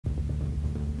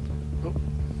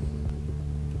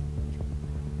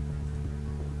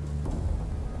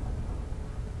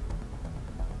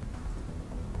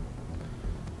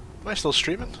Am I still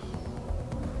streaming?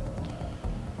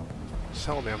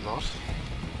 Tell me I'm not.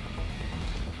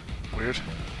 Weird.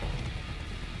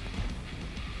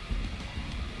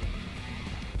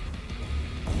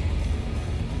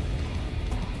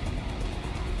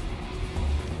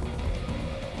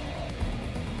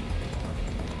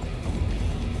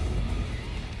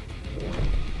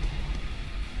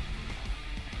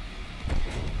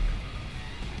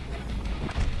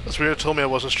 That's weird. It told me I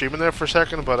wasn't streaming there for a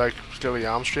second, but I clearly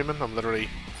am streaming.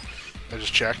 I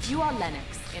just checked. You are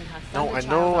Lennox in her No, I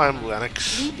know I'm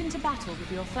Lennox. Leap into battle with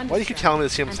your Why do you keep telling me the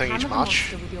same thing each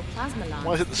match?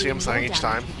 Why is it the same thing each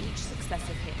time?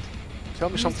 Tell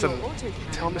me something.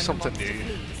 Tell me something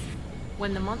new.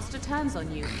 When the monster turns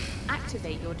on you,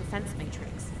 activate your defense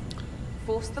matrix.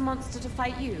 Force the monster to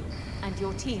fight you, and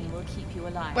your team will keep you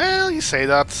alive. Well, you say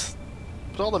that,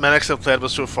 but all the medics I've played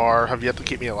with so far have yet to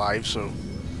keep me alive, so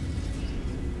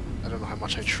I don't know how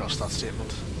much I trust that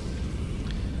statement.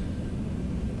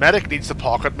 Medic needs to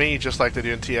pocket me, just like they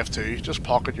do in TF2. Just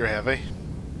pocket your heavy.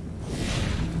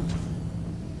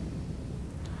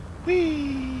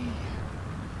 Whee!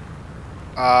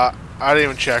 I didn't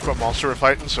even check what monster we're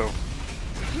fighting, so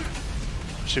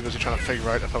I'm too busy trying to figure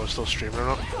out if I was still streaming or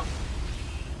not.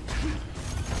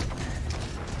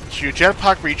 So your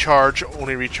jetpack recharge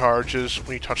only recharges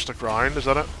when you touch the ground, is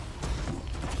that it?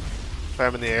 If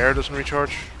I'm in the air, it doesn't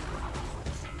recharge?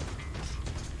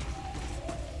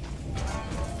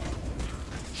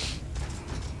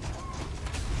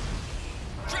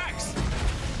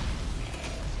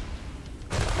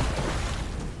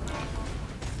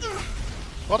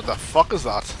 What the fuck is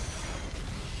that?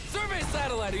 Survey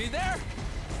satellite, are you there?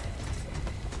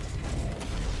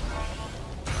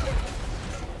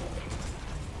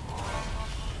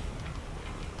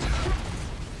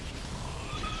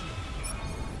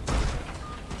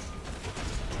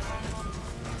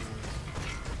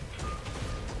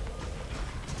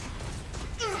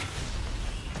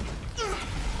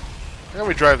 Yeah,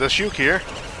 we drive this uke here.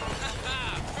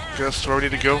 Just where we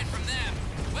need to go.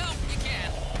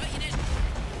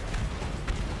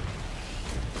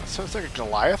 Sounds like a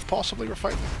Goliath, possibly, we're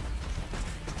fighting.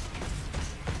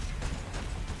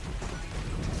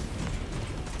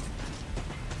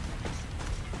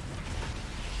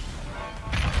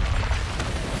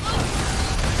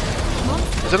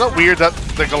 Isn't it weird that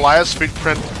the Goliath's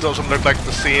footprint doesn't look like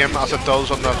the same as it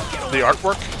does on the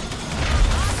artwork?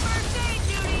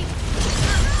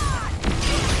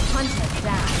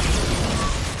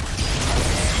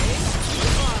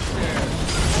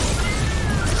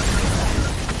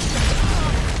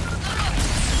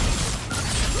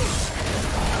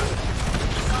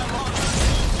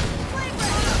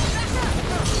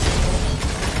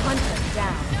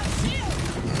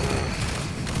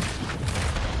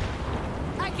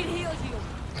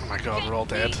 We're all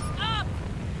dead.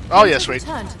 Oh yeah, sweet.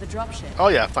 Oh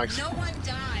yeah, thanks. No one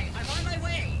die. I'm on my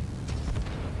way.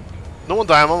 No one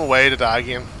die. I'm on my way to die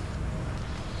again.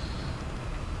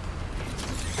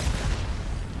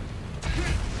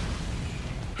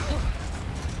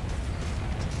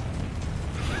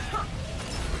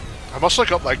 I must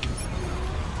look up like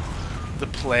the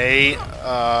play.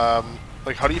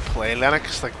 Like how do you play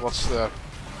Linux? Like what's the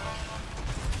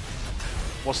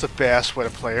best way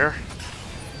to play her?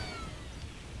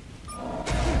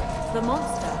 The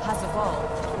monster has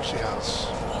evolved. Of course she has.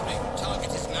 Warning,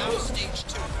 target is now stage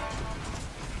 2.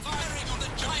 Firing on the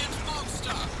giant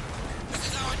monster! This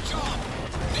is our job!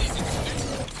 Basic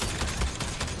skill.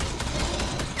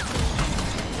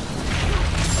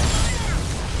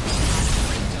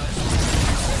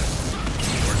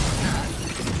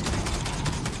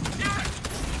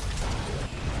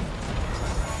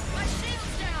 My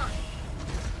shield's down.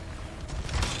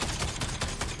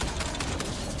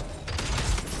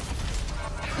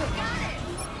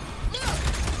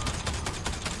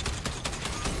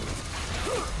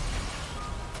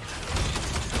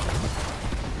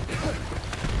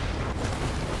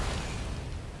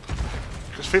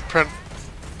 Footprint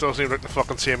doesn't even look the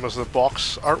fucking same as the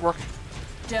box artwork.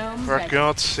 Dome For ready.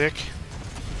 God's sake.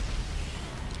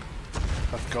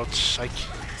 For God's sake.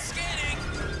 Scanning!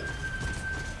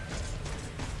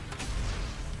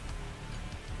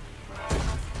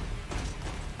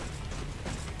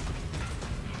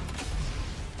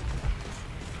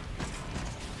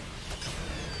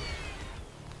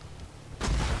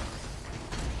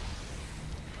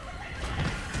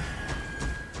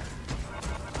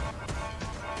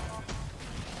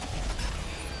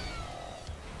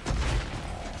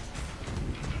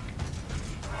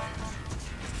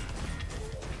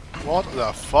 What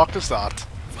the fuck is that?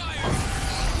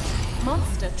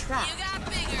 Monster trap. You got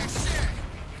bigger, sure.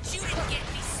 But you didn't get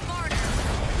any smarter.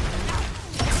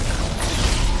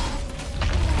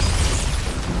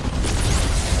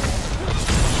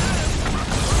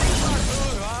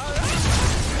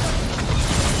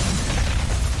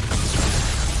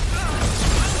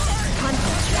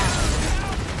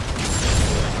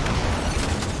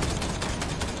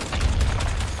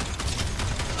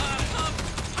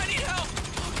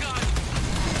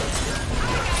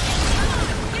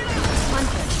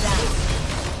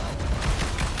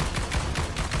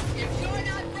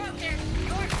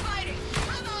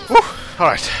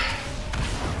 Alright.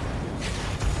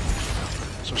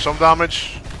 So some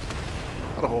damage.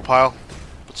 Not a whole pile,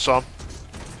 but some.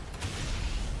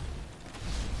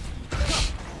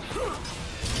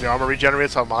 The armor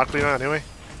regenerates automatically now anyway.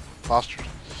 Faster.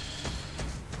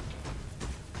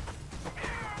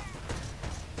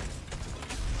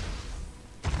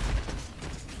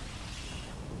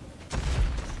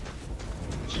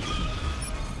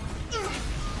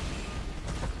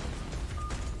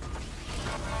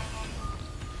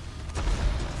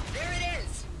 There it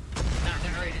is. Not in a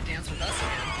hurry to dance with us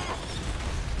again.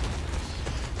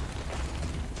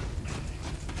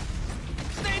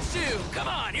 Stage 2! Come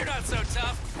on, you're not so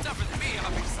tough. Tougher than me,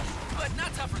 obviously. But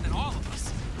not tougher than all of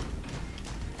us.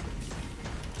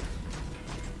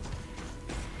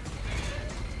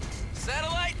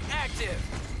 Satellite active.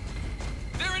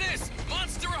 There it is!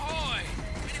 Monster ahoy!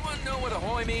 Anyone know what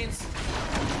ahoy means? Fire!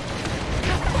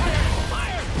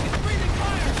 Fire! It's breathing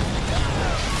fire!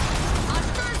 On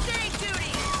first aid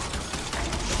duty!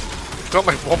 Got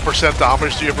like 1%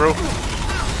 damage to you, bro.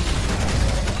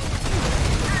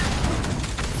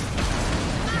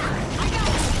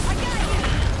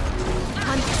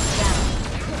 Hunter down.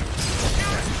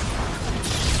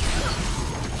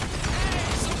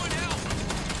 Someone help!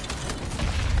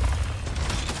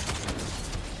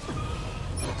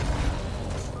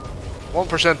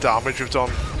 1% damage we've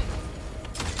done.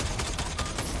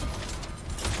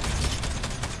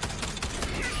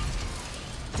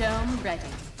 Dome ready.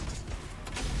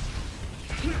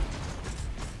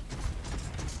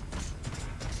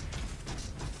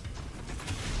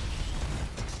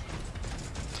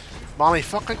 Man, he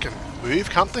fucking can move,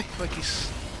 can't he? Like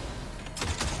he's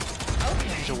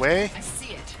Okay. away. I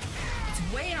see it. It's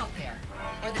way out there.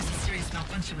 Or there's a serious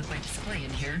malfunction with my display in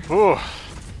here. Oh.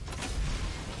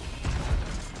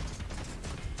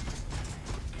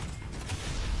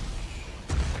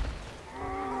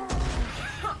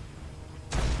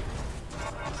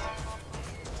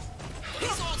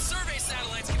 These old survey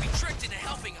satellites can be tricked into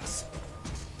helping us.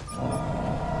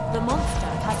 The monster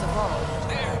has evolved.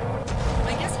 There.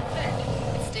 I guess it fit.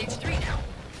 It's stage 3 now.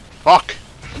 Fuck.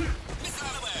 Miss out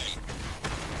of the way.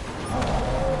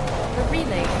 The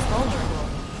relay is vulnerable.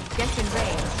 Get in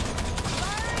range.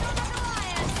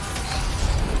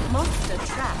 Monster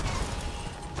trapped.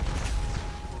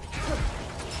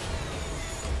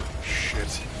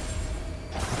 Shit.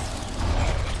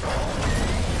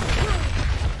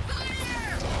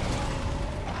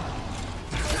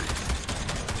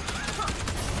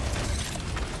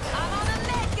 I'm on a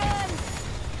med gun!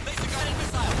 Laser guided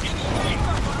missile in the way.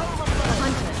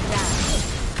 Hunter down.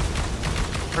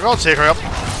 For God's sake, hurry up.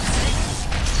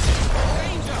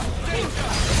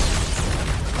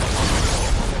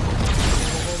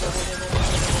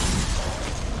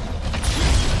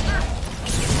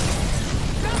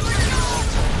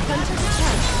 Hunter's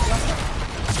turret lost.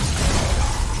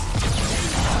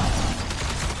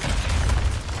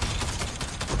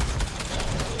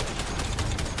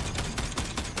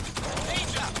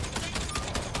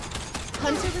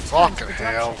 Hunter returns Fucking with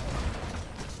hell.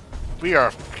 Ratchet. We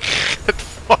are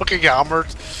fucking hammered.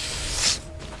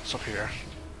 What's up here?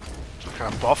 Some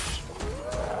kind of buff.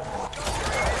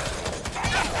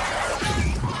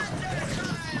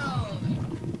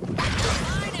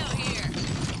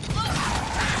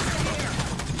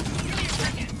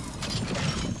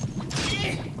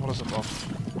 What is a buff?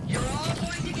 You're all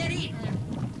going to get eaten.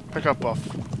 Pick up buff.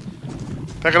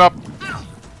 Pick it up!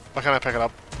 Why can't I pick it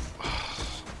up?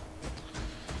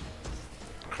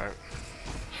 Okay.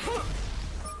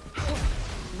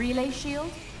 Relay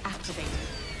shield activated.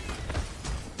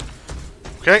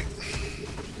 Okay.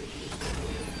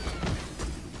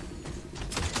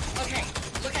 Okay,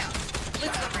 look out.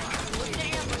 Let's go right here. We're gonna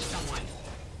ambush someone.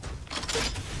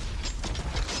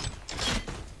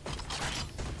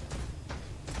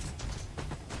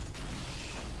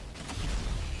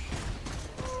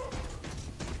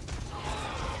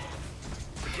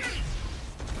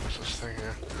 What's this thing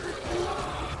here?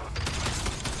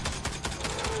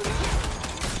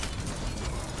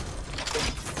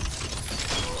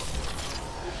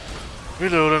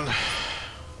 Reloading.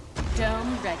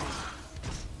 Dome ready.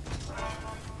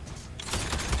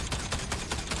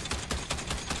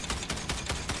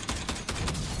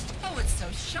 Oh, it's so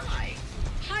shy.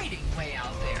 Hiding way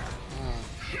out there.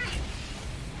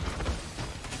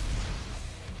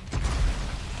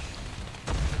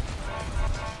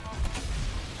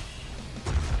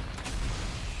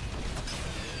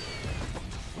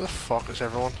 Where the fuck is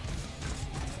everyone?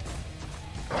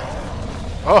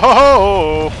 Oh ho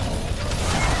ho!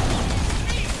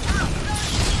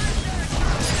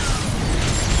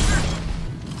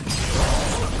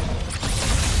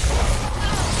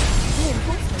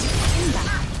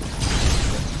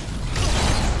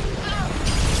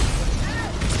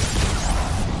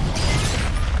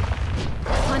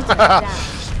 Hunter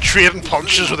down. Trading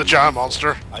punches with a giant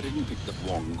monster. I didn't pick the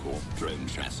wrong corp drone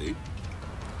chassis.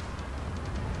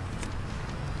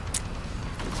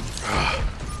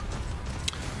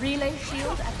 Relay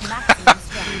shield at maximum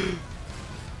strength.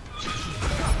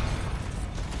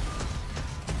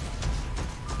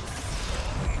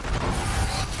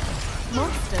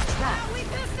 Monster trap. We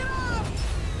pissed him off!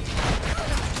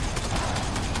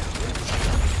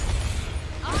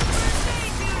 On first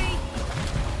aid duty!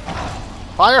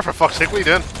 Fire, for fuck's sake, what are you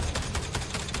doing?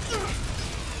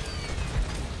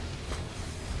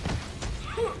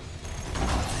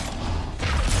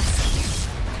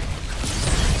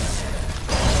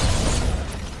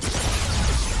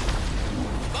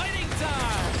 Fighting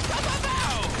time! Bow, bow,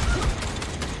 bow!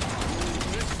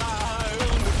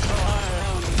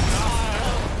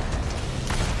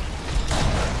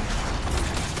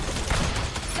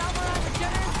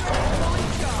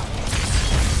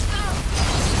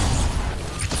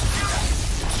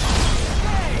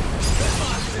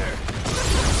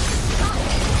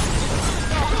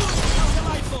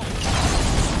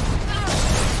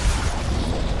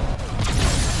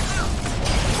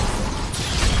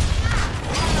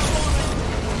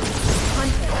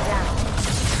 Hunter down.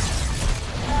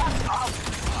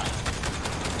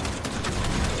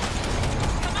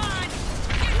 Come on!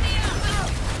 Get me up!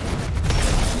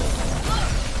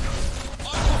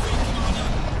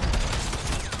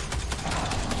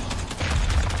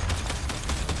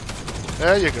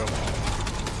 There you go. Okay,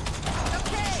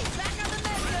 back on the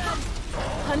med.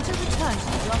 Hunter return to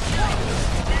the drop site.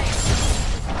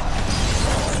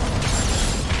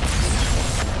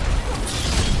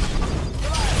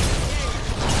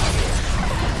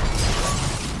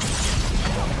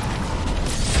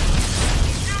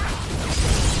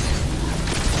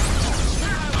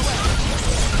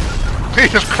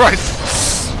 Jesus Christ!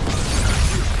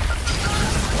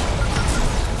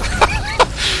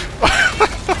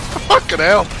 Fucking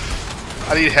hell!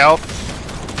 I need help.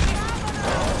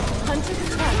 Hunter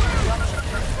return to the drop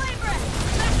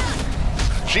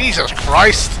site. Jesus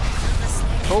Christ!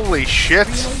 Holy shit!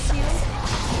 Relay shield.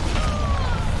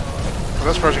 Well,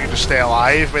 this person can just stay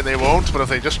alive. I mean, they won't, but if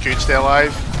they just could stay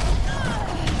alive.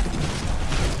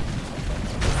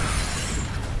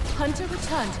 Hunter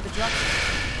return to the drop site.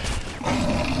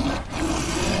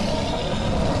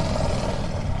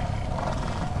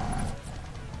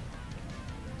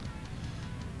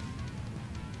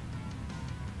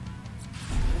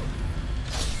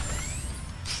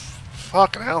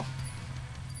 Fucking hell.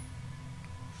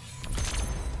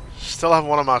 Still haven't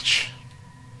won a match.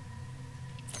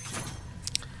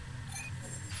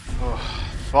 Oh,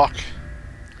 fuck.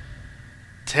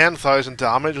 10,000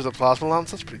 damage with a plasma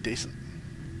lance, that's pretty decent.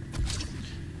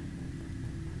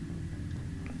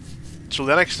 So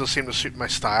Linux does seem to suit my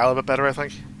style a bit better, I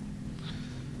think.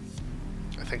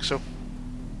 I think so.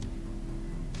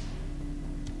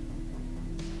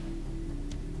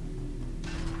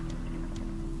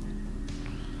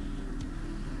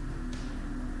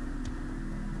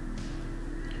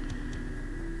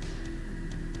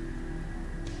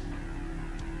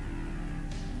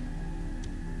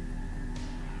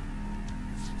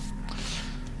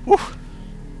 Woo!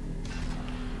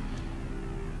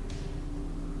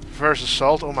 Prefers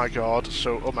assault, oh my god.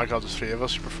 So, oh my god, there's 3 of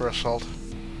us who prefer assault.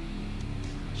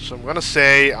 So I'm gonna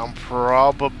say I'm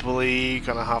probably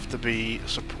gonna have to be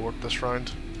support this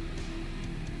round.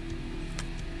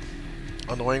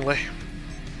 Annoyingly.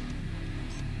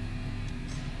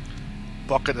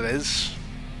 Bucket it is.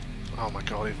 Oh my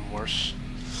god, even worse.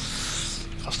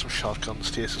 Custom shotgun,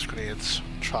 stasis grenades,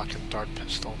 track and dart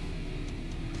pistol.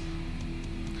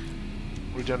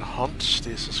 We're doing hunt,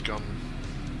 stasis gun,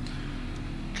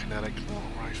 kinetic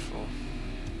long rifle,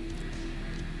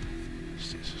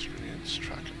 stasis grenades,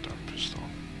 track and dart pistol.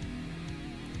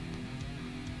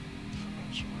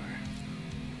 That's away.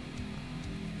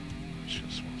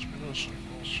 Just wants me to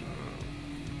also.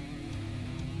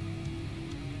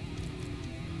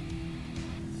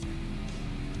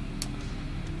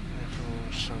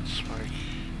 Rifle, sun spike.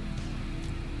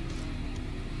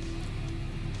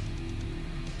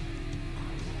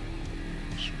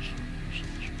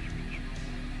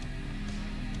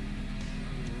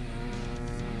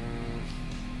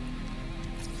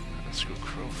 Let's go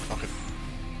crow, fuck it.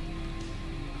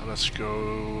 And let's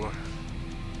go...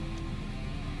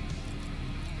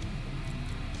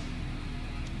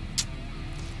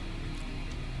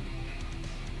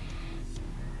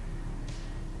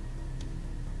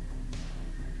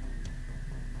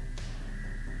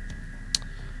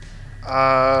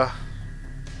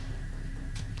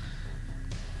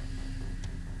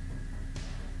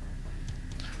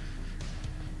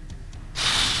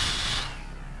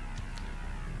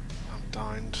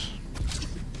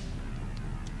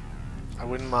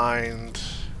 wouldn't mind.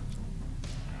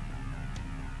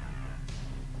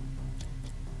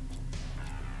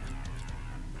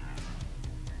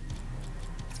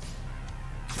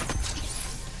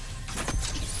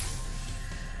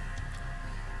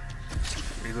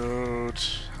 Reload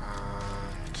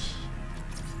and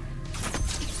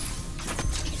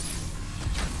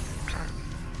okay.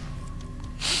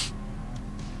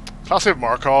 Classic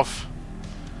Markov.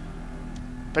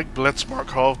 Big Blitz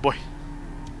Markov boy.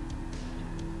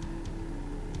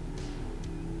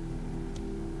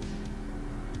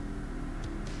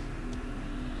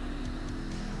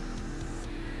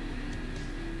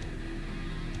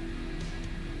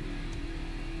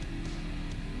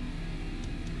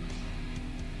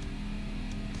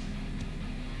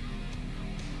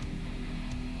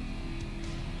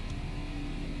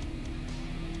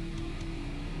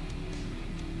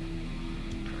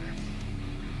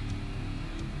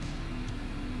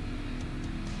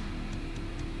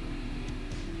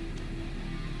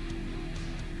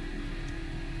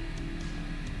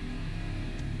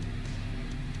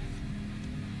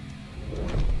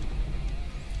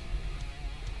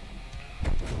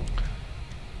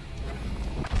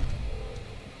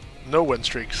 No win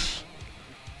streaks.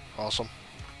 Awesome.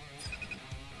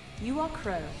 You are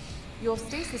Crow. Your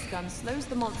stasis gun slows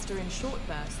the monster in short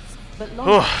bursts, but long.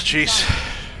 Oh, jeez.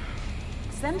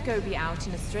 Send Gobi out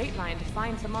in a straight line to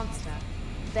find the monster.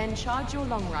 Then charge your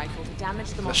long rifle to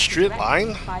damage the monster straight directly,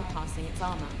 line? bypassing its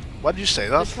armor. Why did you say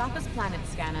The that? Trapper's planet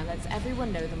scanner lets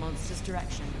everyone know the monster's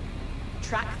direction.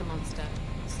 Track the monster.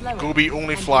 Slow it, Gobi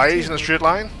only and flies your in a team straight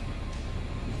line?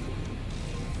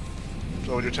 Is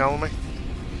that what you're telling me?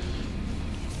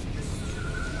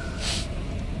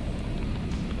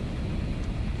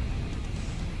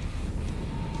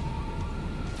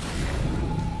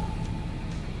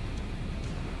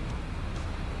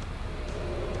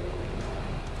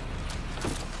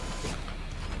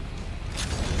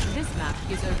 This map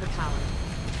is overpowered.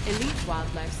 Elite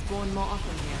wildlife spawn more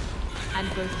often here, and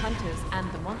both hunters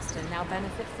and the monster now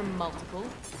benefit from multiple,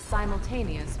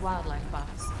 simultaneous wildlife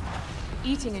buffs.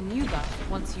 Eating a new buff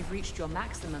once you've reached your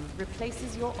maximum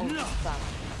replaces your oldest buff.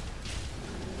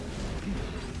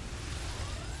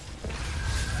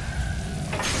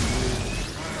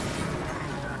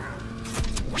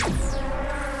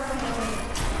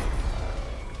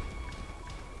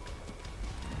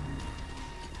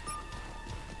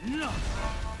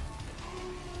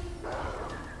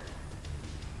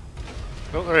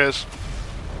 Oh, there he is.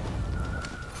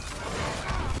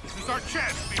 This is our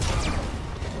chance, people.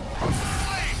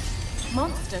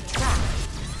 Monster trapped.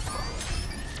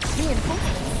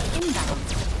 Reinforcements inbound.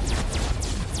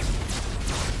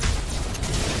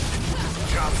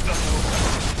 Job's done over.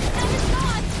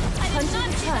 Hunter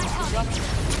returns to Rocket.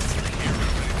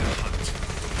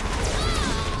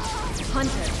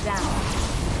 Hunter down.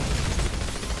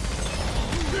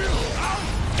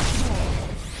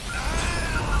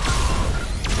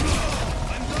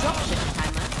 Dropship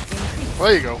timer increased.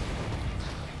 There you go.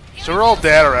 So we're all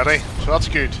dead already, so that's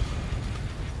good.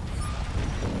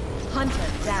 Hunter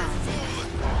down.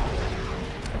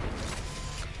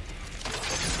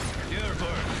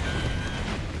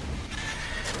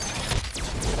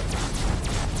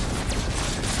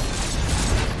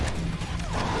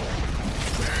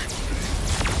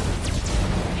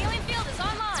 Alien field is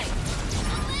online.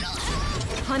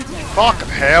 Hunter Fucking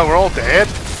hell, we're all dead.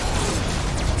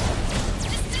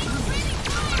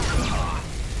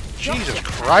 Jesus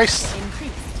Christ.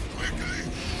 increased.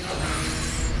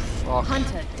 Fuck.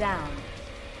 Hunter down.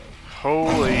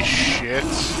 Holy shit.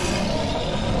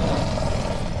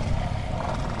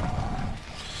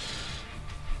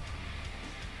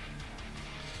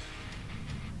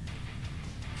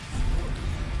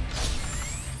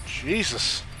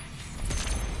 Jesus.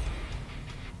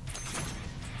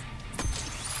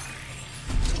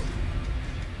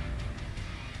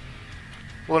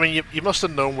 Well, I mean, you must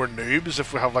have known we're noobs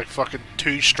if we have like fucking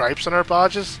 2 stripes on our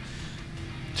badges.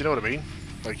 Do you know what I mean?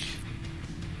 Like...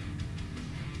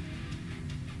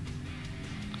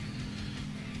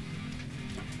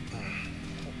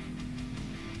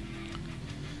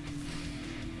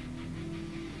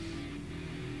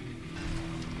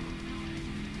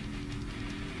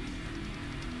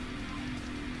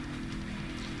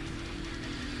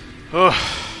 Ugh.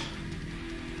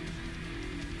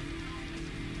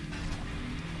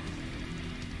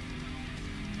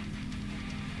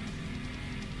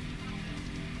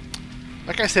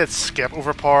 Like I said, skip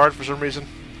overpowered for some reason.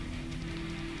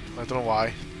 I don't know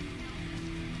why.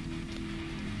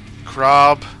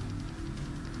 Crab.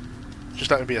 Just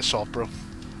let me be a salt, bro.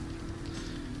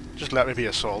 Just let me be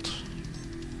a salt.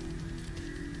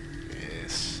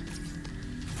 Yes.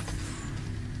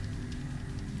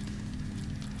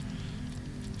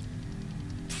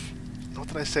 What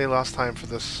did I say last time for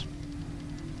this?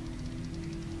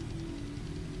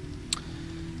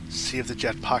 Save the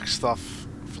jetpack stuff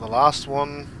for the last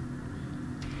one.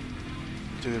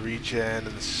 Do the regen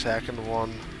in the second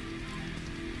one.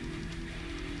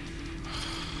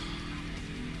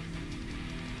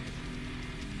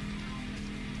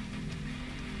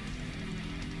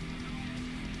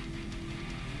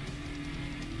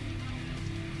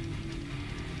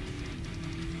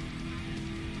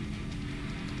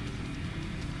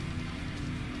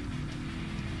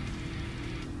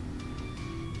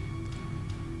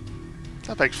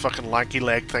 That big fucking lanky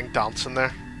leg thing dancing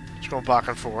there. Just going back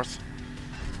and forth.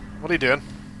 What are you doing?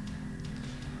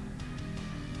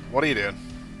 What are you doing?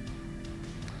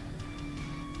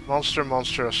 Monster,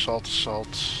 monster, assault,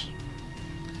 assault.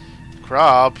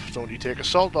 Crab, don't you take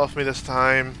assault off me this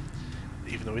time.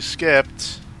 Even though he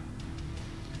skipped.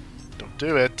 Don't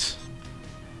do it.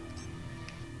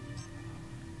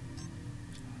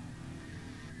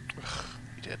 Ugh,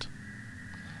 you did.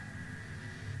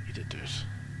 You did do it.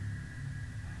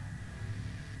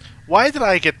 Why did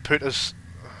I get put as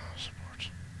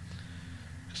support?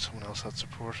 Someone else had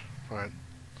support. Fine.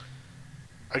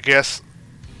 I guess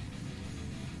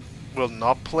we'll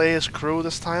not play as Crow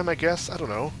this time, I guess. I don't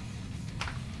know.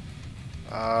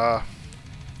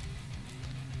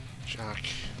 Jack.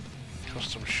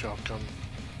 Custom shotgun.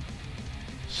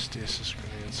 Stasis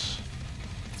grenades.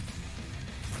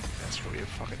 Let's go, you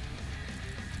fuck it.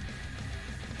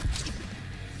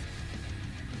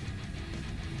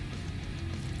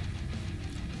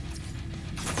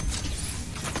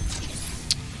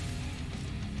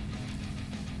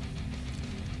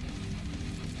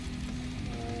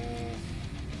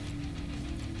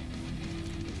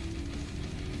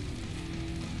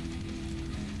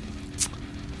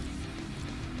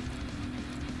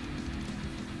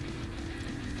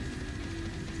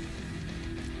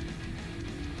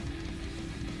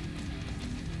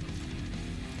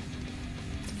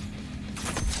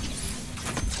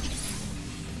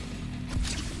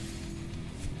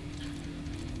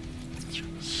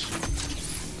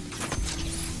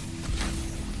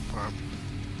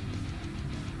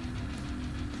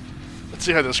 Let's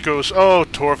see how this goes. Oh,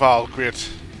 Torvald, great.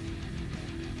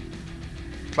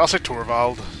 Classic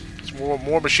Torvald. It's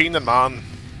more machine than man.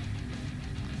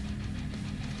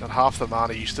 Not half the man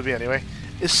he used to be anyway.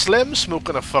 Is Slim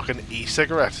smoking a fucking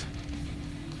e-cigarette?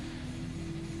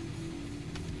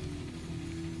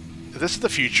 If this is the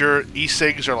future,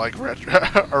 e-cigs are like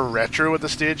retro at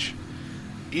this stage.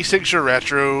 E-cigs are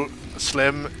retro.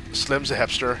 Slim's a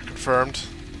hipster, confirmed.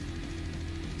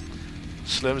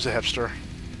 Slim's a hipster.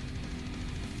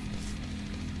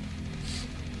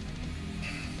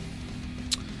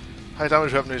 High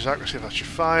damage weapon use accuracy if that's your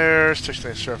fire.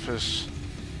 Stationary surface.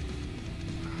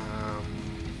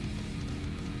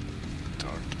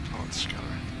 Dark on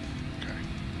scanner. Okay.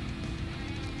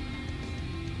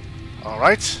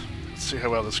 Alright. Let's see how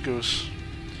well this goes.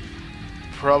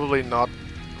 Probably not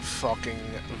fucking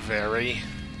very.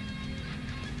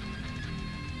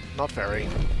 Not very.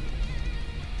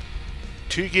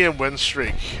 2-game win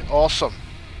streak. Awesome.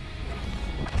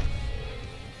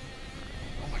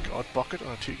 God, Bucket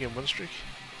on a 2-game win streak.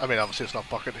 I mean, obviously it's not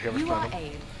Bucket. Whoever's You are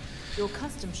playing him. A. Your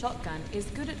custom shotgun is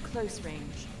good at close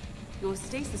range. Your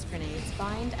stasis grenades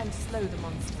bind and slow the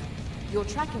monster. Your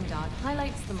tracking dart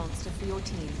highlights the monster for your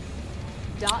team.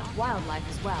 Dart wildlife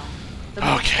as well. The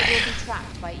monster will be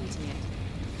tracked by eating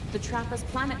it. The Trapper's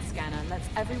planet scanner lets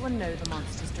everyone know the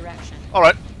monster's direction.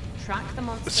 Alright. Track the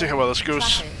monster. Let's see how well this goes.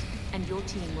 Track it, and your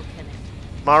team will kill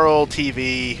it. Marl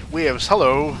TV Waves,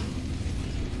 hello.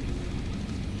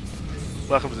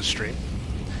 Welcome to the stream.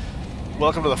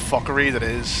 Welcome to the fuckery that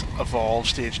is Evolve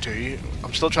Stage 2.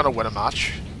 I'm still trying to win a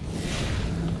match.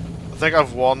 I think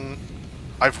I've won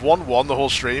one the whole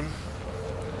stream.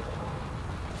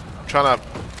 I'm trying to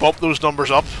bump those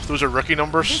numbers up. Those are rookie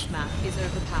numbers. This map is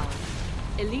overpowered.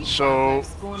 Elite So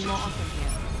spawn more often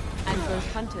here, and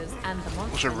both hunters and the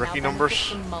monster those are rookie now numbers.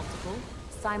 benefit from multiple,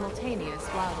 simultaneous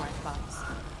wildlife buffs.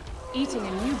 Eating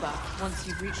a new buff once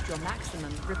you've reached your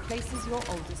maximum replaces your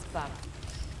oldest buff.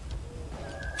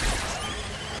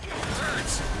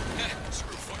 Birds!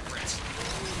 Screw footprints.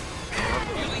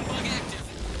 Healing bug active.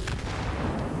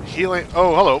 Healing.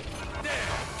 Oh, hello.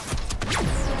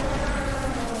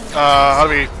 How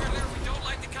do we? We don't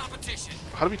like the competition.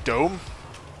 How do we dome?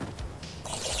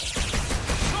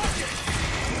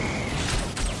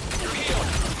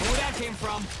 Where that came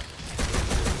from?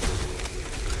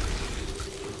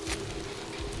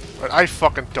 Right, I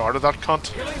fucking darted that cunt.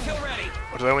 Healing field ready.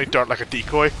 Or did I only dart like a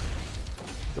decoy?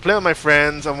 I'm playing with my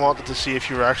friends. I wanted to see if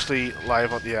you were actually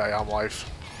live on. Yeah, I am live.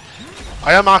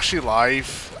 I am actually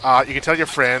live. You can tell your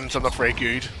friends I'm not very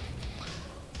good.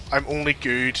 I'm only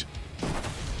good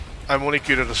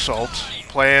at assault.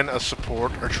 Playing as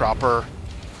support or trapper.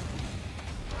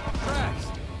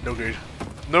 No good.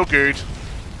 No good.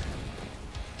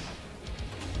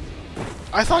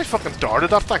 I thought I fucking darted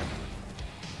that thing.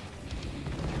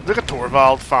 Look at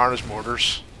Torvald firing his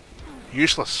mortars.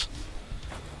 Useless.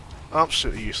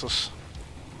 Absolutely useless.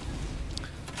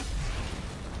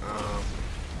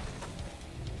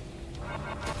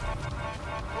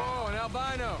 Whoa, an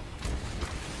albino!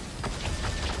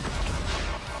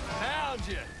 Found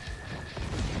you!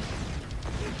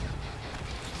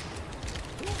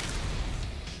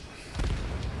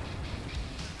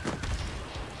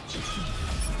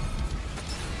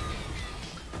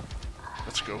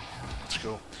 Let's go. Let's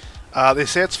go. They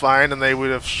say it's fine and they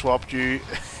would have swapped you.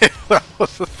 That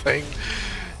was the thing.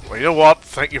 Well, you know what?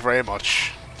 Thank you very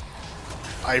much.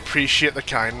 I appreciate the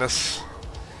kindness.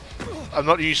 I'm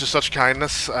not used to such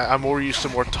kindness. I'm more used to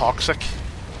more toxic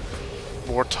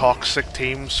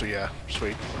teams. So yeah,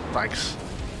 sweet. Thanks.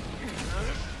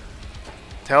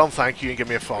 Tell them thank you and give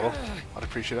me a follow. I'd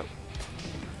appreciate it.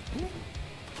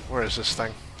 Where is this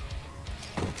thing?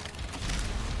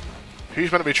 Who's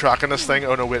meant to be tracking this thing?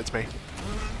 Oh no, wait, it's me.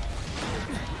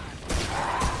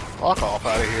 Fuck off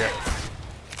out of here.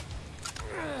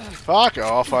 Fuck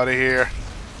off out of here.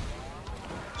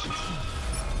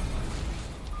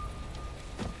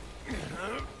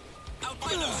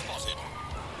 Albino spotted.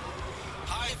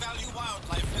 High value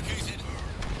wildlife located.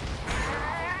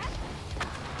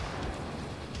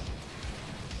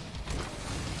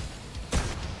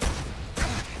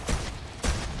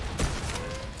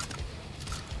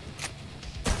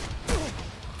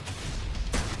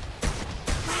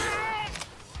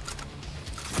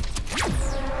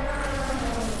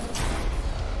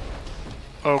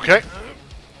 Okay.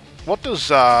 What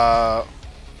does oh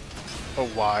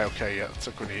why? Okay, yeah, it's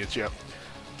a grenade, yeah.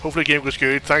 Hopefully the game goes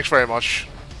good. Thanks very much.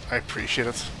 I appreciate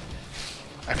it.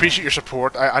 I appreciate your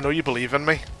support. I know you believe in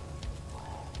me.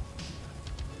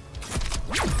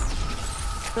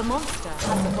 The monster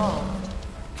has evolved.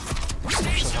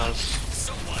 It has.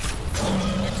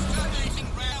 Exterminating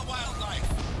rare wildlife.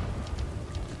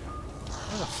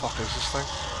 Where the fuck is this thing?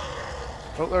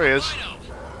 Oh, there he is.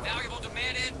 Valuable to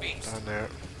man and beast. Down there.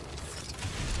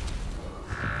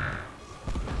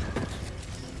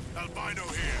 Albino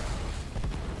here.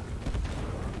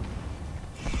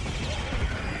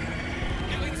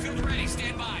 Healing field ready,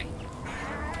 stand by.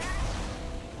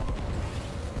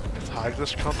 Tag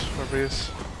this cunt, wherever he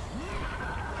is.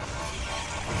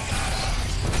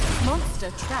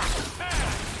 Monster trapped.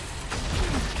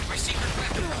 My secret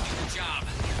weapon will do the job.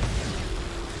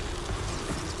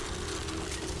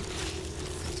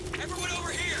 Everyone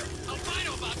over here!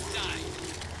 Albino about to die.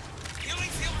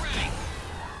 Healing field ready.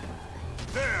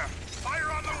 There. Fire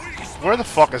on the weak spot. Where the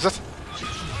fuck is it?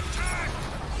 Attack.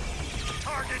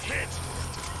 Target hit.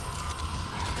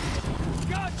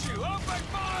 Got you! Open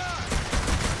fire!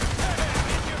 Hey,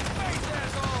 in your face,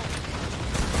 asshole!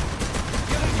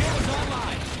 Healing field is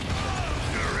online.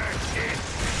 Direct hit.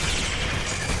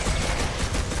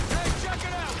 Hey, check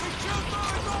it out! We killed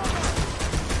Bowen's armor!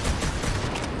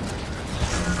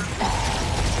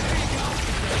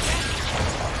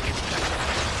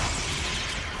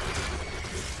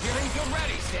 Healing field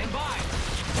ready, stand by!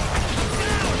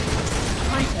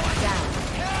 Hunter down.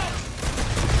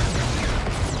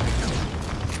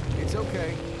 It's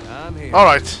okay, I'm here.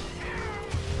 Alright.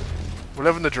 We're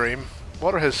living the dream.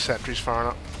 What are his sentries firing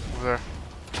at over there?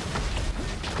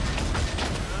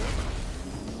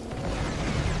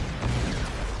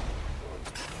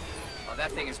 Oh,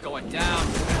 that thing is going down.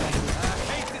 I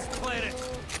hate this planet.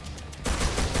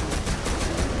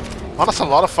 Oh, that's a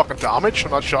lot of fucking damage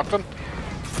on that shotgun.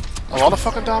 A lot of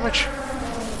fucking damage.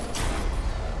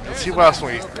 Let's see what else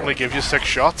only gives you 6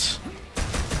 shots.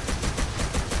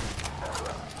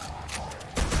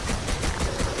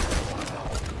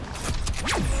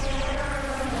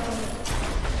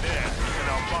 There. An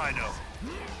albino.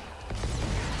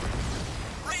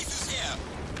 Wraith is here.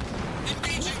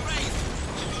 Engaging Wraith.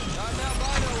 Not an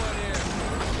albino one here.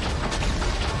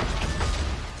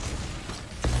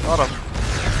 Got him.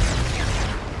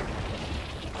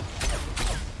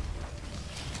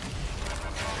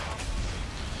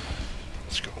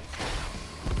 Let's go.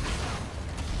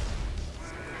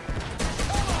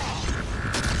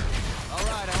 All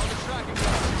right, I'm on the tracking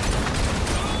gun.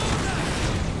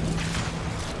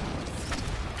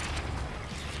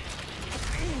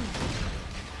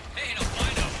 Hey, an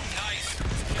albino. Nice.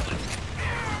 Let's kill it.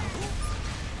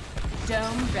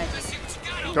 Dome ready. Let's see what you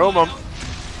got, Go, Mum. albino.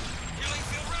 Healing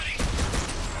field ready.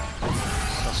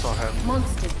 That's That's not him.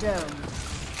 Monster Dome.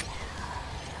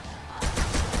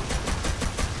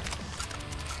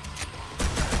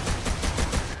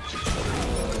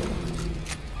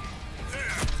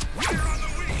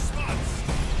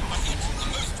 My hit's the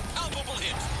most palpable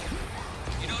hit.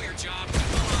 You know your job.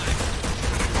 Keep alive.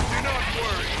 Do not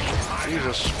worry.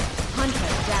 Jesus. Hunter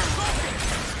down.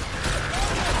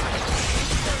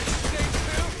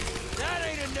 That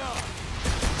ain't enough.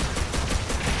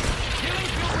 Healing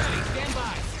field ready. Stand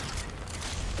by.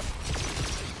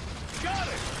 Got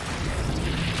it.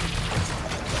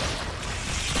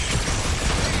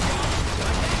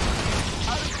 I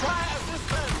require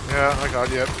assistance. Yeah, I got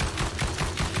you.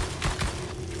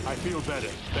 I feel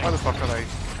better. Why the fuck are they?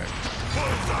 Okay.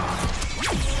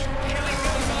 Healing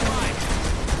field is online.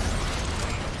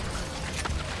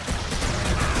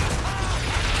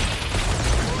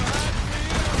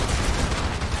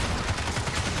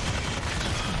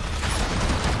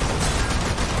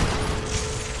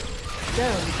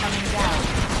 Dome coming down.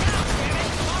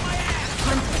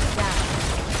 Hunter down.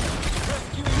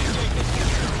 Rescue initiated.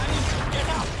 I need to get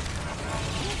out.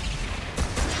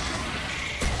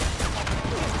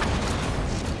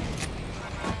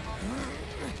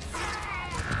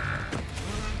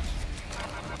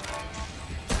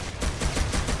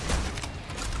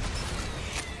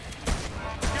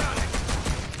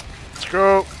 Let's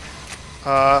go.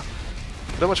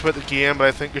 Not much about the game, but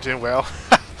I think you're doing well.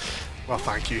 Well,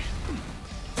 thank you.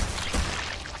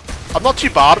 I'm not too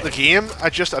bad at the game. I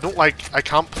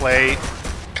can't play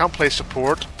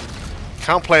support.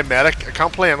 Can't play medic. I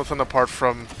can't play anything apart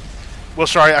from. Well,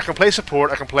 sorry, I can play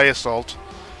support. I can play assault,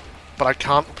 but I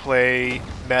can't play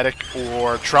medic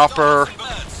or trapper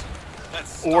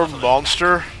or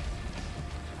monster.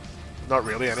 Not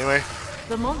really, anyway.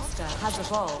 The monster has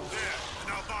evolved.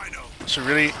 So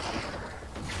really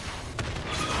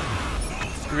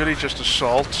just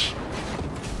assault.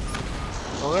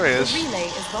 Oh, there he The is. relay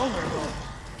is vulnerable.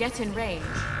 Get in range.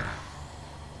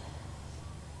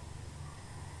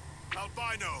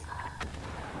 Albino.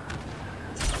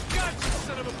 Gotcha,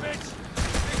 son of a bitch.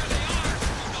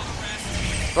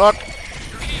 Fuck.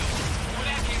 You're healed. Where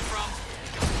that came from?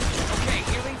 Okay,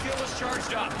 healing field is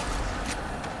charged up.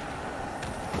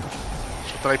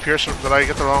 Did I pierce? Did I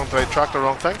track the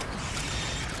wrong thing?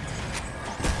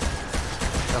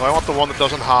 No, I want the one that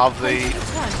doesn't have the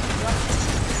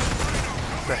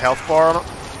health bar on it.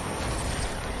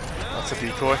 That's a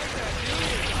decoy.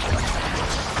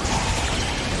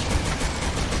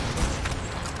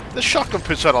 This shotgun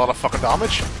puts out a lot of fucking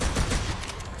damage.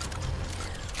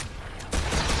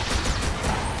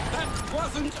 That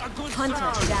wasn't a good Hunter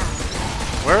sound. down.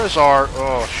 Where is our...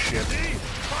 Oh, shit.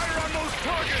 Fire on those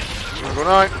targets. Here we go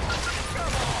now.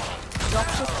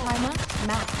 Dropship timer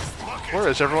maxed. Where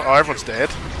is everyone? Oh, everyone's dead.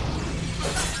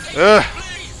 Ugh.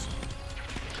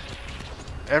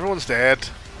 Everyone's dead.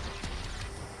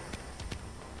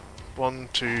 1,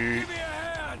 2... Give me a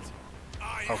hand.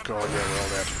 Oh god, yeah, we're all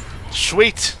dead.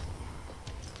 Sweet!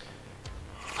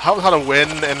 Haven't had a win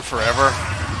in forever.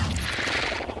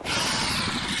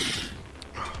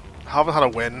 Haven't had a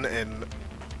win in...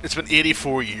 It's been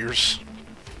 84 years.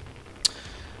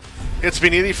 It's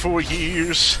been 84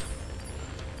 years.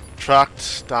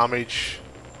 Tracked damage.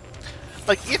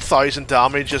 Like, 8,000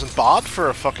 damage isn't bad for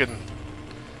a fucking...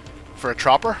 For a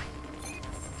trapper.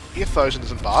 8,000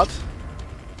 isn't bad.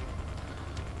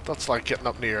 That's like getting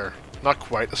up near... Not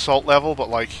quite assault level, but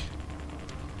like...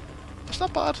 That's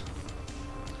not bad.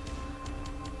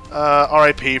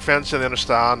 RIP, friends, I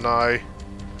understand now.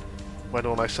 When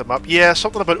will I set them up? Yeah,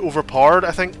 something about overpowered,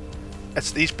 I think.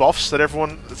 It's these buffs that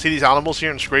everyone... See these animals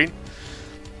here on screen?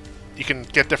 You can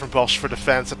get different buffs for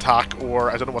defense, attack,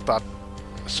 or... I don't know what that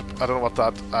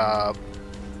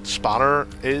spanner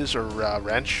is, or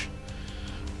wrench.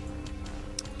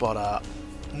 But,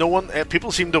 no one...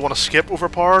 people seem to want to skip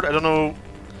overpowered. I don't know...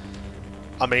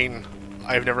 I mean,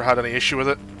 I've never had any issue with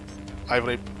it. I've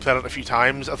only played it a few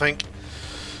times, I think.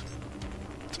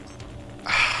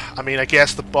 I mean, I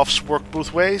guess the buffs work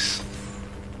both ways.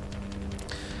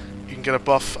 You can get a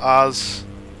buff as,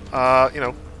 you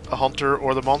know, a hunter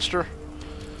or the monster.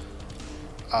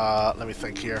 Let me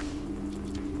think here.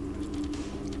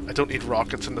 I don't need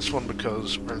rockets in this one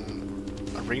because we're in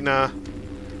arena.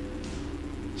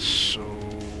 So,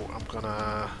 I'm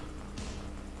gonna...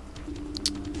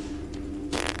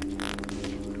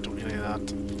 Don't need any of that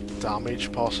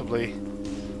damage, possibly.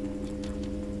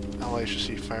 Allies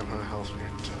receive 500 health from your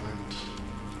talent.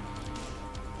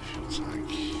 Fuel tank.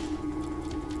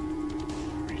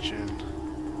 Regen.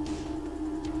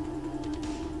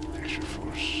 Extra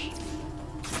force.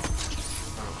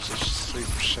 Oh, so it's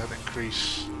 3%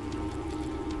 increase.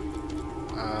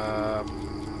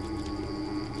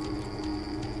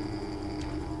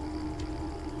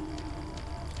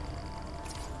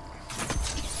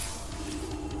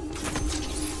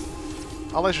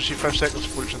 Allies receive 5 seconds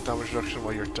 40% damage reduction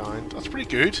while you're down. That's pretty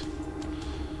good.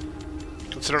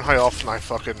 Considering how often I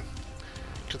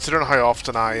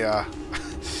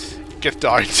get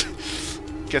downed.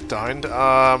 Get downed.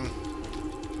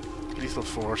 Lethal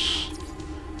force.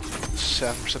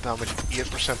 7% damage,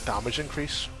 8% damage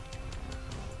increase.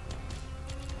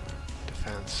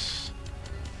 Defense.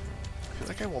 I feel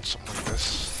like I want something like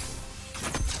this.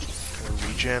 Kind of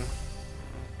regen.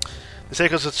 They say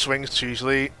because it swings too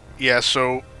easily. Yeah,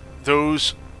 so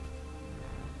those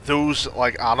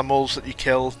like animals that you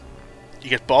kill, you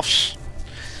get buffs.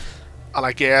 And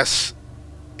I guess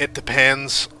it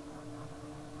depends.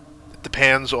 It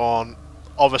depends on,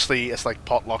 obviously it's like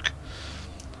potluck.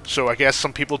 So I guess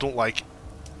some people don't like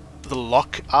the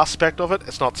luck aspect of it.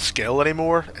 It's not skill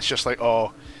anymore. It's just like,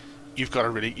 oh, you've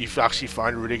actually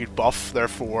found a really good buff,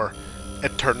 therefore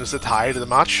it turns the tide of the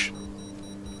match.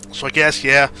 So I guess,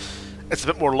 yeah, it's a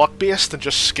bit more luck based than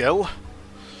just skill.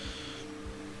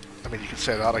 I mean, you could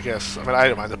say that, I guess. I mean, I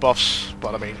don't mind the buffs,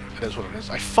 but I mean, it is what it is.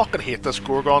 I fucking hate this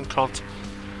Gorgon cunt.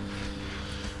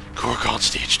 Gorgon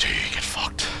stage 2, get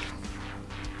fucked.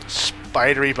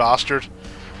 Spidery bastard.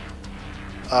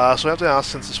 So I have to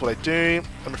ask, since this is what I do,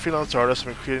 I'm a freelance artist, I've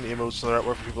been creating emotes and other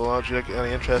artwork for people. Do you like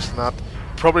any interest in that?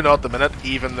 Probably not at the minute,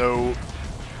 even though...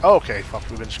 Oh, okay, fuck,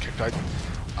 we've been just kicked out.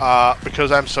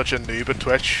 Because I'm such a noob at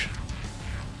Twitch.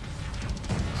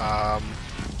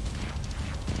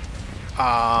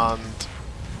 And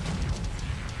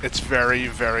it's very,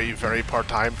 very, very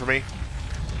part-time for me.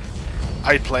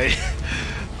 I play...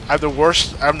 I'm the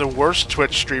worst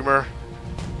Twitch streamer.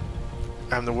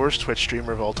 I'm the worst Twitch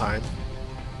streamer of all time.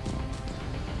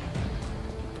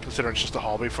 Considering it's just a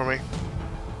hobby for me.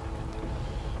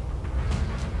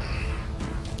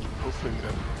 Hopefully we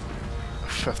get a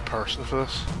 5th person for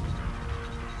this.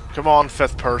 Come on,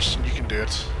 5th person, you can do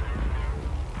it.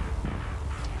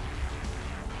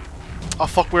 Oh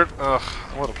fuck, weird. Ugh,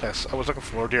 what a place. I was looking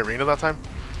forward to the arena that time.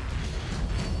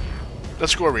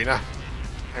 Let's go arena.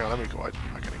 Hang on, let me go out.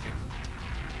 Back in again.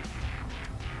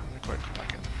 Let me go out and come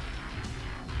back in.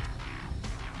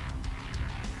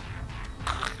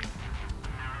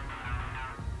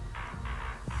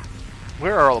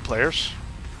 Where are all the players?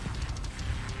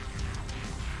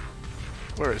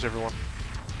 Where is everyone?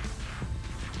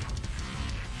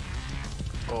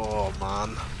 Oh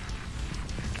man.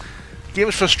 The game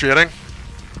is frustrating.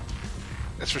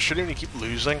 It's frustrating when you keep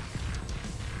losing.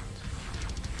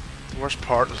 The worst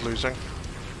part is losing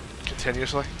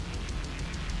continuously.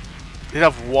 You'd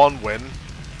have one win.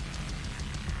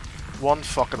 One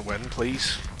fucking win,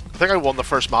 please. I think I won the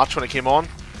first match when it came on,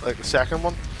 like the second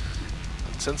one.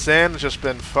 And since then, it's just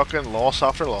been fucking loss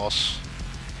after loss.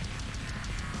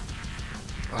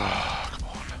 Ah, come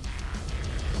on.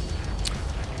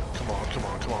 Come on, come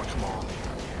on, come on, come on.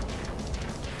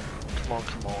 Come on,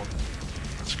 come on.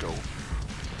 Let's go.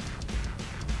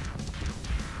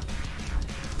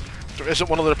 There isn't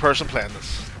one other person playing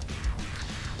this.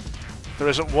 There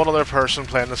isn't one other person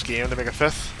playing this game to make a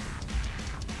 5th.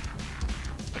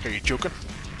 Like, are you joking?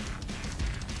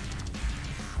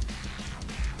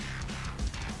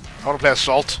 I want to play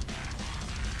Assault.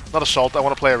 Not Assault, I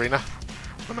want to play Arena.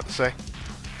 What am I meant to say?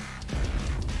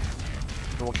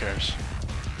 No one cares.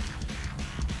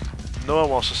 No one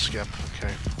wants to skip.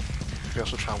 Okay. I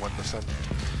guess we'll try and win this then.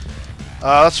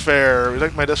 That's fair. You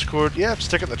like my Discord? Yeah,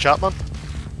 stick it in the chat, man.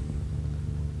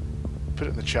 Put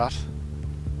it in the chat.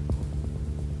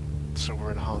 So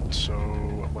we're in hunt, so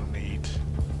I'm gonna need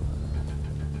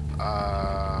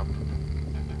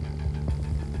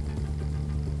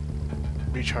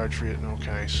recharge rate.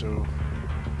 Okay, so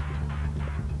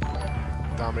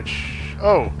damage.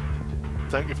 Oh,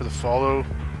 thank you for the follow.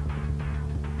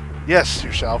 Yes,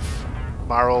 yourself,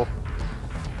 Marl.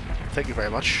 Thank you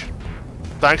very much.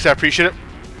 Thanks, I appreciate it.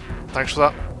 Thanks for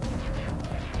that.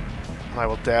 And I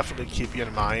will definitely keep you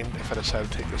in mind if I decide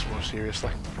to take this more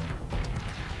seriously.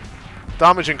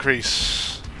 Damage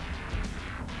increase.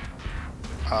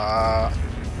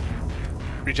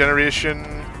 Regeneration.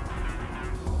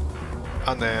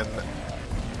 And then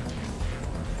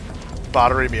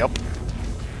battery me up.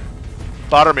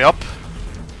 Batter me up.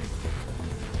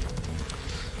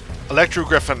 Electro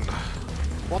Griffin.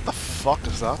 What the fuck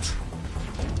is that?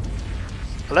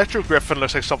 Electro Griffin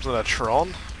looks like something in a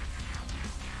Tron.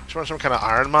 He's wearing some kind of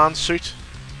Iron Man suit.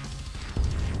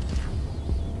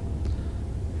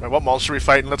 Right, what monster are we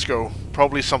fighting? Let's go.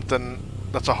 Probably something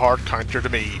that's a hard counter to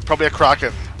me. Probably a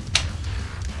Kraken.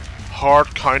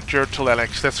 Hard counter to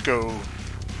Lennox. Let's go.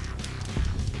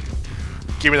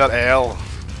 Give me that L.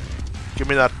 Give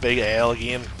me that big L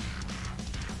again.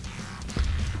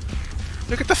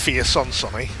 Look at the face on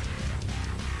Sunny.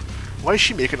 Why is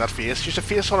she making that face? She's a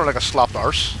face on her like a slapped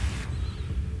arse.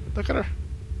 Look at her.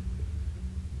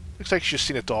 Looks like she's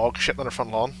seen a dog shitting on her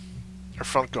front lawn. Her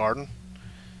front garden.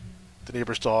 The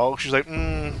neighbour's dog. She's like,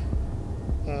 I'm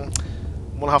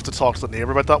gonna have to talk to the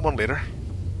neighbour about that one later.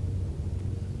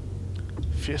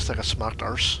 Face like a smacked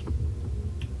arse.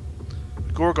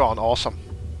 Gorgon, awesome.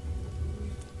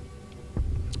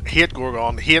 Hate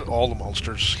Gorgon, hate all the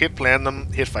monsters. Hate playing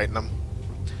them, hate fighting them.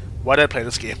 Why did I play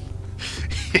this game?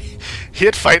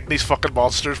 Hate fighting these fucking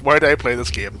monsters. Why did I play this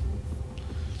game?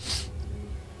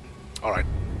 Alright.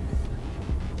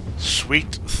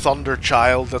 Sweet Thunder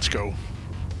Child, let's go.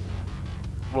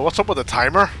 Well, what's up with the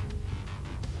timer?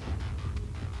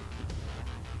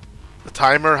 The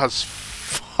timer has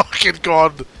fucking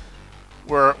gone.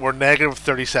 We're negative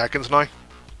 30 seconds now.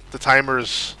 The timer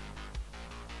is.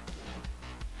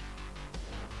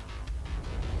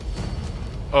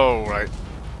 Oh right,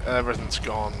 everything's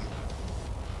gone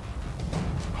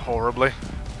horribly.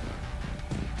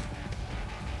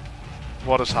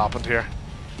 What has happened here?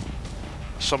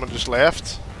 Someone just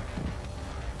left.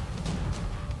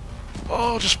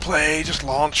 Oh, just play, just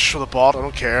launch with a bot, I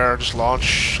don't care. Just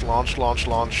launch, launch, launch,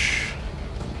 launch.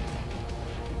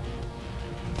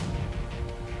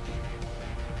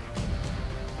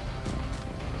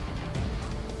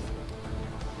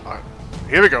 Alright,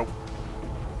 here we go.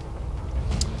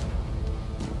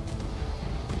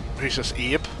 Who's this,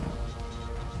 Abe?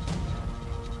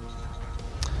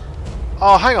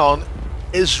 Oh, hang on.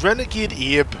 Is Renegade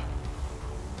Abe...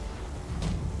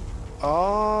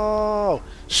 Oh,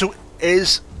 so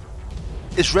is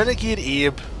Renegade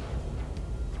Abe?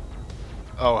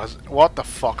 Oh, what the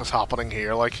fuck is happening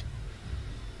here? Like,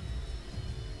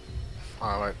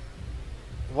 all right,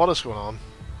 what is going on?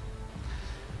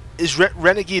 Is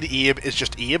Renegade Abe is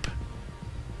just Abe?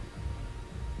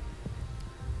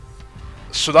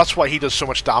 So that's why he does so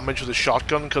much damage with his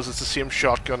shotgun, because it's the same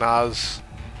shotgun as.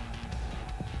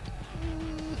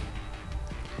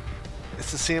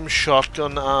 It's the same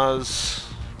shotgun as.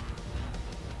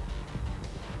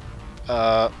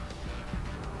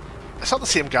 It's not the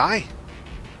same guy.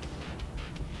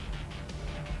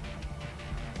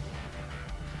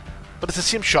 But it's the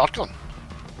same shotgun.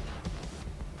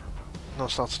 No,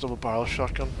 it's not a double barrel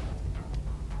shotgun.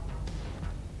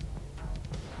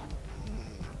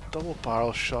 Double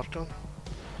barrel shotgun.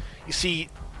 You see,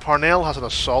 Parnell has an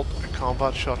assault, a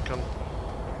combat shotgun.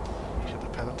 You get the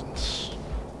penitence.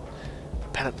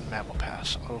 Penitent metal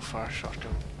pass, auto fire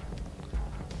shotgun.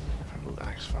 Oh,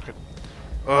 thanks, fuck it.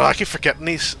 Oh, I keep forgetting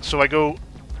these. So I go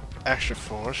extra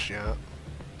force, yeah.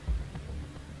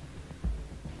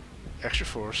 Extra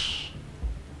force.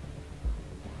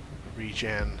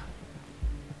 Regen.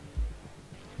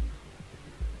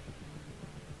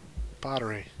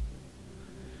 Battery.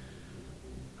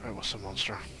 Alright, what's the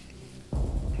monster?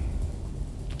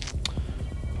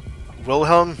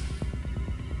 Wilhelm.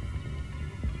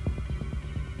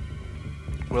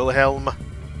 Wilhelm.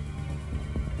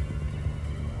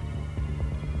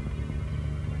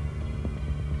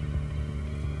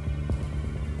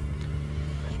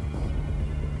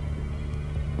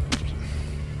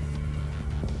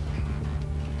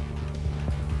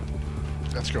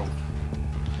 Let's go.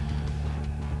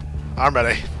 I'm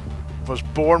ready. Was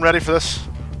born ready for this.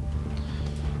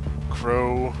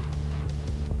 Crow.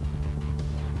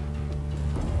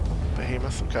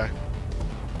 Behemoth, okay.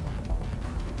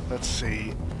 Let's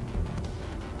see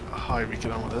how we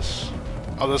get on with this.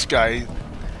 Oh, this guy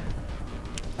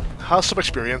has some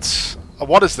experience.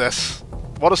 What is this?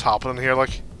 What is happening here,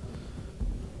 like?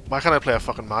 Why can't I play a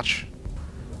fucking match?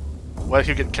 Why do I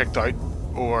keep getting kicked out?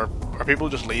 Or are people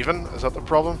just leaving? Is that the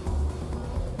problem?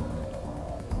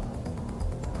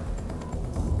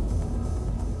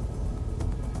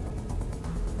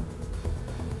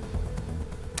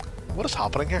 What is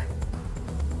happening here?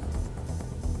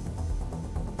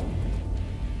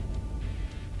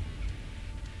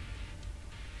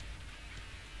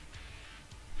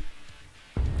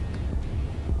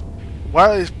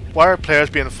 Why are players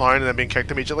being found and then being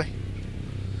kicked immediately?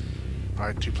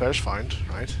 Alright, 2 players found,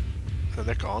 right. And then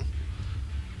they're gone.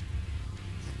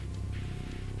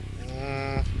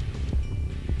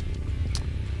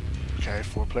 Okay,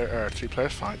 3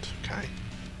 players found. Okay.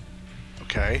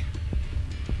 Okay.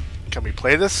 Can we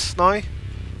play this now?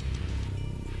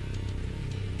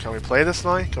 Can we play this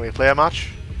now? Can we play a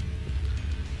match?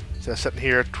 Instead of sitting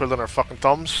here twiddling our fucking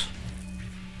thumbs.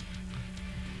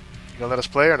 You gonna let us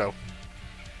play or no?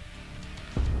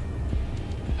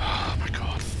 Oh my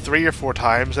god. 3 or 4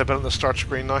 times I've been on the start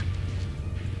screen now.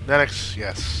 Lennox,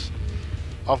 yes.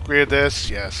 Upgrade this,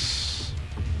 yes.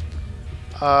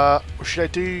 What should I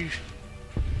do?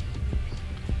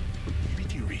 Maybe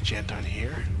do regen down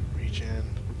here.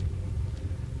 Regen.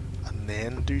 And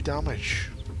then do damage.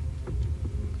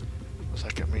 Does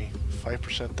that get me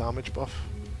 5% damage buff?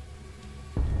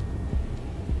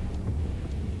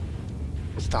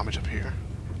 What's damage up here?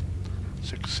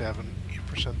 6, 7,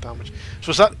 8% damage.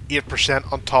 So is that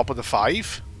 8% on top of the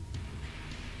 5?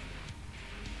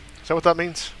 Is that what that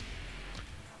means?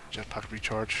 Jetpack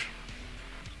recharge.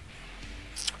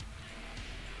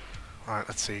 Alright,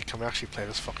 let's see. Can we actually play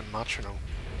this fucking match or no?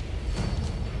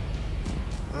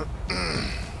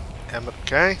 Emmett,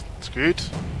 okay. That's good.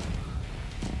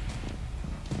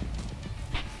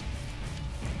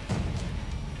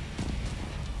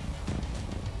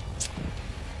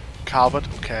 Calvert,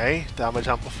 okay. Damage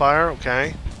amplifier,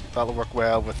 okay. That'll work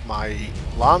well with my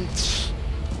lance.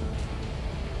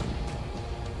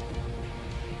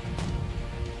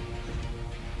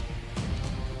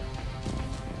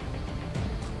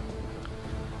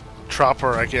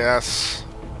 Trapper, I guess.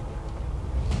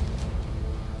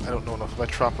 I don't know enough about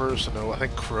trappers to know. I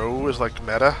think Crow is like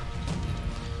meta.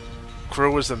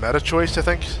 Crow is the meta choice, I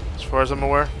think, as far as I'm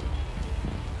aware.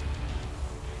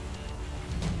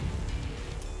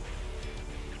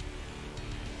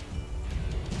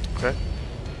 Okay.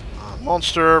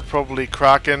 Monster, probably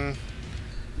Kraken,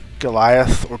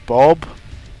 Goliath, or Bob.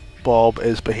 Bob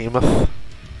is Behemoth.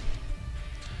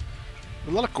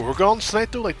 A lot of Gorgons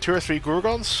tonight though, like 2 or 3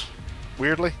 Gorgons.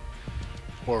 Weirdly.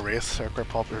 Or Wraiths are quite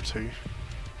popular too.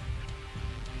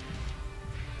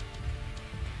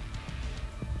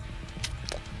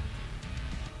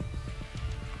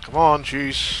 Come on,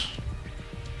 choose.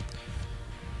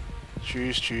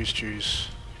 Choose.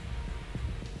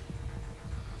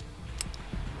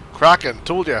 Kraken,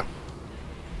 told ya.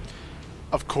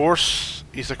 Of course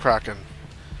he's a Kraken.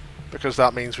 Because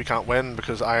that means we can't win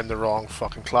because I am the wrong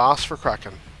fucking class for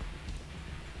Kraken.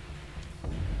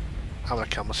 I'm gonna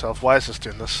kill myself. Why is this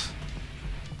doing this?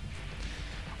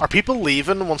 Are people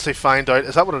leaving once they find out?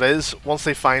 Is that what it is? Once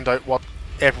they find out what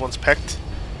everyone's picked,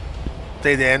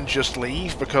 they then just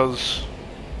leave because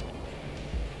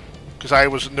I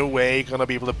was no way gonna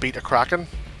be able to beat a Kraken?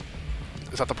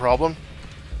 Is that the problem?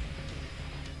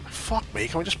 Fuck me,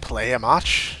 can we just play a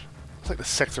match? It's like the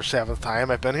 6th or 7th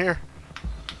time I've been here.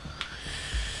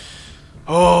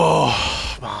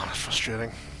 Oh, man, it's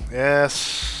frustrating.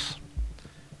 Yes.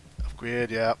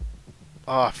 Upgrade, yeah.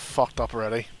 Oh, I fucked up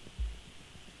already.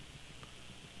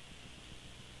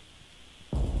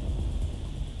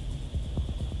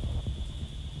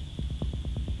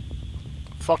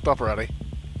 Fucked up already.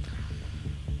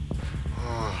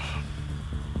 Oh.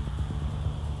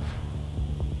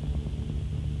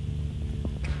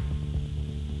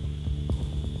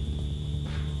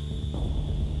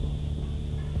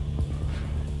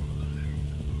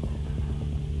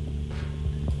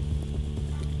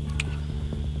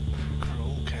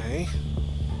 Okay.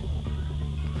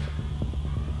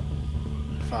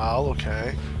 Val,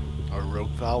 okay. Or Rogue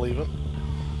Val even.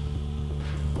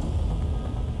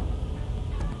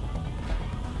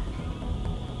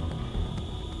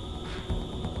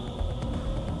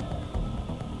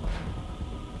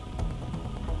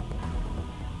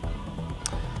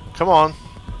 Come on,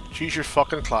 choose your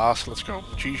fucking class. Let's go.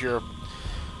 Choose your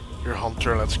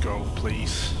hunter. Let's go,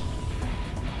 please.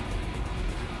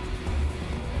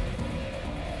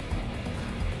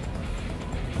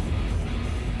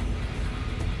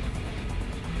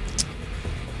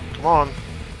 Come on.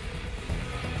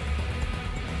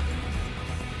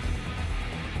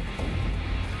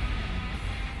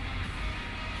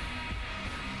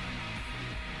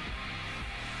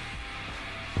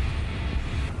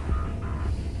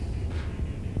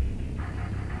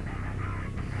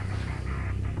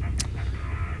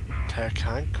 Tech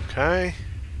Hank, okay.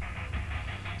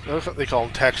 I think they call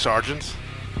him Tech Sergeant.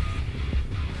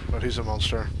 But he's a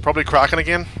monster. Probably Kraken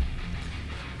again.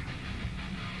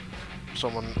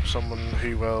 Someone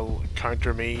who will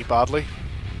counter me badly.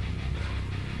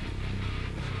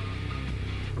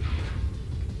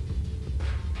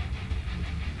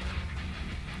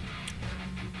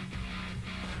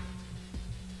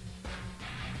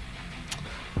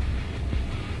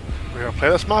 We're gonna play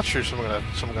this match, or someone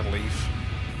gonna leave?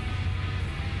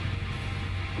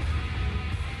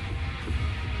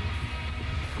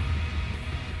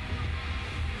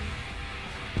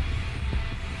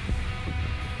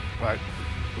 Right.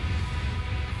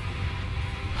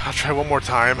 I'll try one more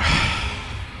time.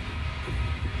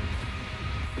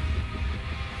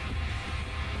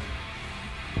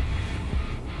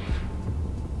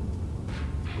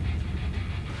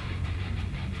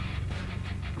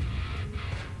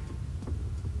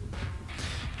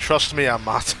 Trust me, I'm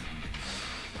not.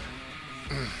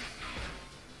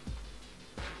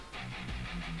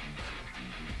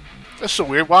 That's so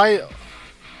weird. Why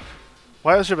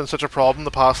has there been such a problem the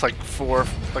past like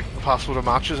the past load of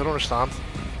matches? I don't understand.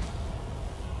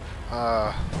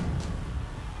 Alright,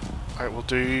 we'll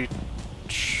do.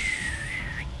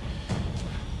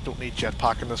 Don't need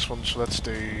jetpack in this one, so let's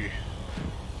do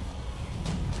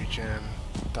regen,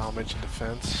 damage, and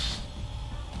defense.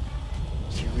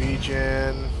 Let's do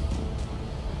regen.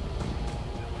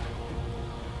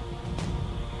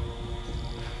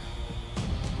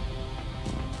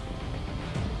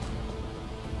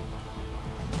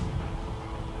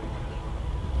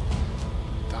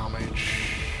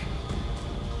 Damage.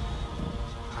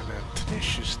 And then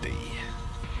tenacious D.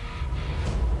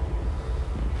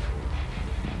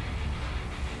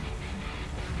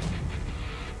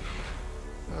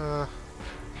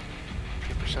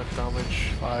 3%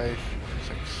 damage, 5,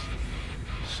 6,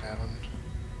 7,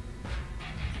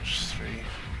 just 3.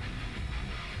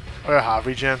 Oh, I have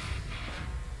regen.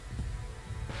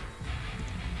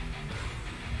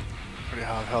 Already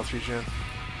have health regen.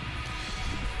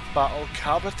 Battle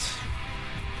Cabot.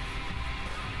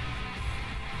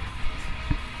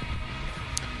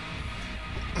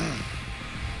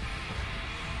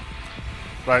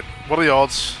 Right, what are the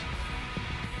odds?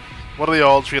 What are the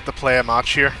odds we get to play a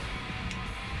match here?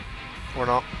 Or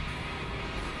not?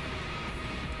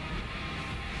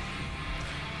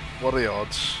 What are the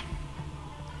odds?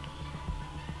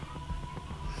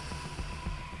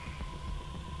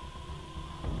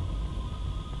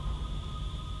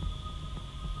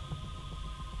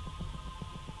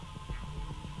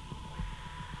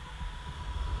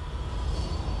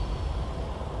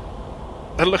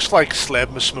 It looks like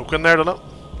Slim is smoking there, doesn't it?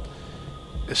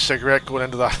 His cigarette going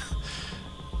into that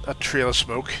that trail of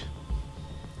smoke.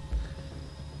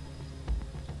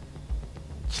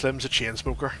 Slim's a chain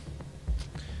smoker.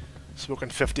 Smoking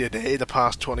 50 a day the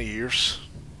past 20 years.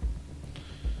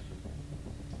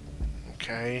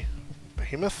 Okay.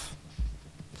 Behemoth.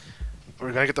 Are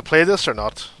we going to get to play this or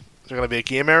not? Is there going to be a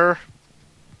game error?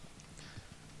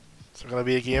 Is there going to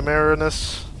be a game error in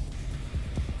this?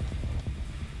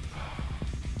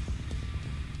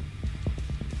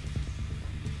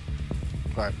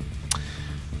 Right.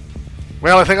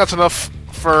 Well, I think that's enough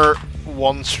for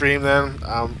one stream then.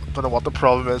 Don't know what the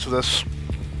problem is with this.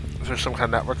 Is there some kind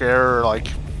of network error, or like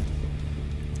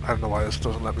I don't know why this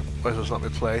doesn't let me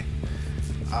play.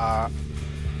 But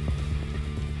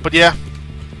yeah,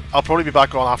 I'll probably be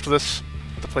back on after this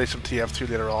to play some TF2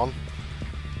 later on.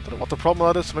 Don't know what the problem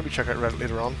with that is, so maybe check out Reddit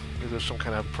later on. Maybe there's some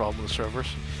kind of problem with the servers.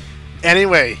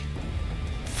 Anyway,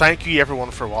 thank you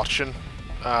everyone for watching.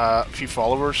 A few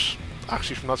followers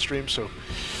actually from that stream, so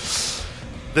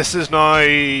this is now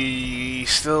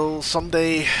still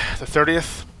Sunday the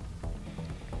 30th.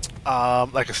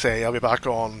 Like I say, I'll be back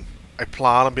on. I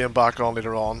plan on being back on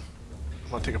later on.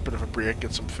 I'm gonna take a bit of a break,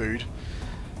 get some food,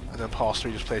 and then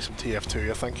possibly just play some TF2.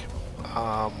 I think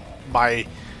my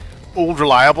old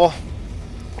reliable,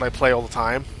 what I play all the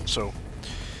time. So,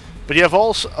 but yeah,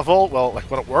 Evolve. Well, like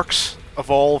when it works,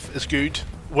 Evolve is good.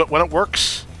 When it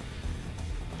works,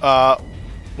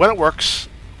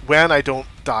 when I don't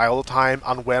die all the time,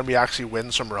 and when we actually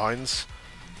win some rounds,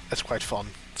 it's quite fun.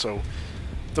 So,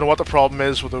 don't know what the problem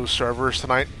is with those servers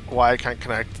tonight. Why I can't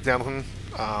connect to anything.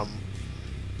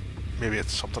 Maybe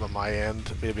it's something on my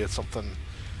end. Maybe it's something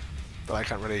that I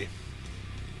can't really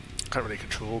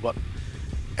control. But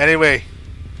anyway,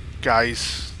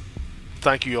 guys,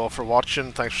 thank you all for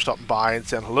watching. Thanks for stopping by and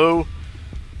saying hello.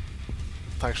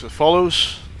 Thanks for the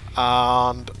follows.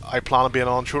 And I plan on being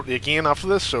on shortly again after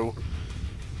this, so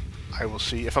I will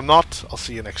see. If I'm not, I'll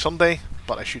see you next Sunday,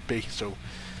 but I should be. So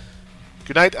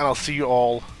good night, and I'll see you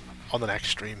all on the next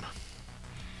stream.